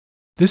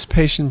This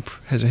patient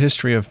has a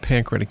history of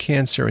pancreatic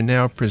cancer and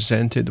now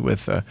presented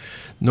with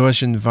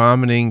nausea and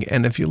vomiting.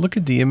 And if you look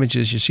at the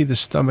images, you see the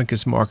stomach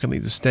is markedly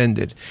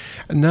distended.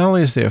 And not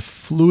only is there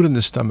fluid in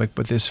the stomach,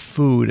 but there's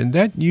food. And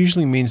that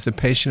usually means the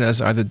patient has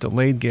either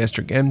delayed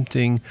gastric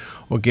emptying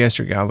or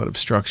gastric outlet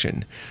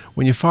obstruction.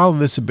 When you follow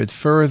this a bit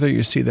further,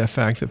 you see the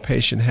fact the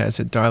patient has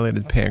a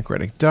dilated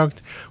pancreatic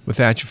duct with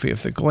atrophy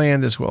of the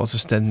gland as well as a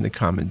stent in the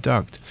common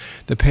duct.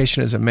 The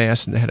patient has a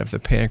mass in the head of the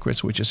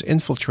pancreas which is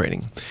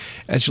infiltrating.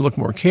 As you look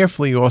more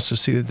carefully, you also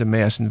see that the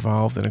mass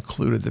involved and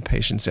included the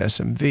patient's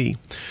SMV.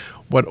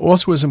 What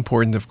also is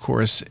important, of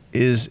course,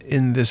 is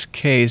in this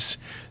case,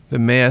 the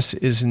mass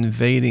is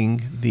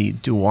invading the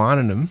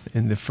duodenum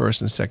in the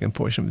first and second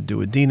portion of the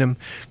duodenum,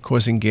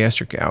 causing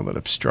gastric outlet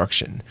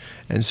obstruction.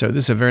 And so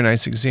this is a very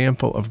nice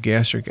example of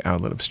gastric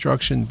outlet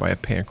obstruction by a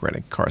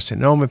pancreatic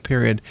carcinoma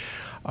period.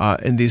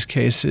 In these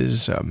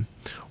cases,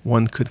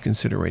 one could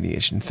consider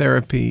radiation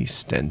therapy,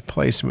 stent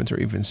placement, or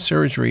even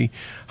surgery.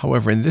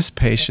 However, in this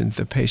patient,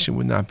 the patient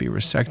would not be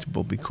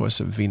resectable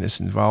because of venous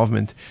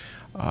involvement,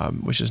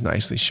 which is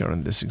nicely shown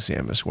in this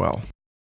exam as well.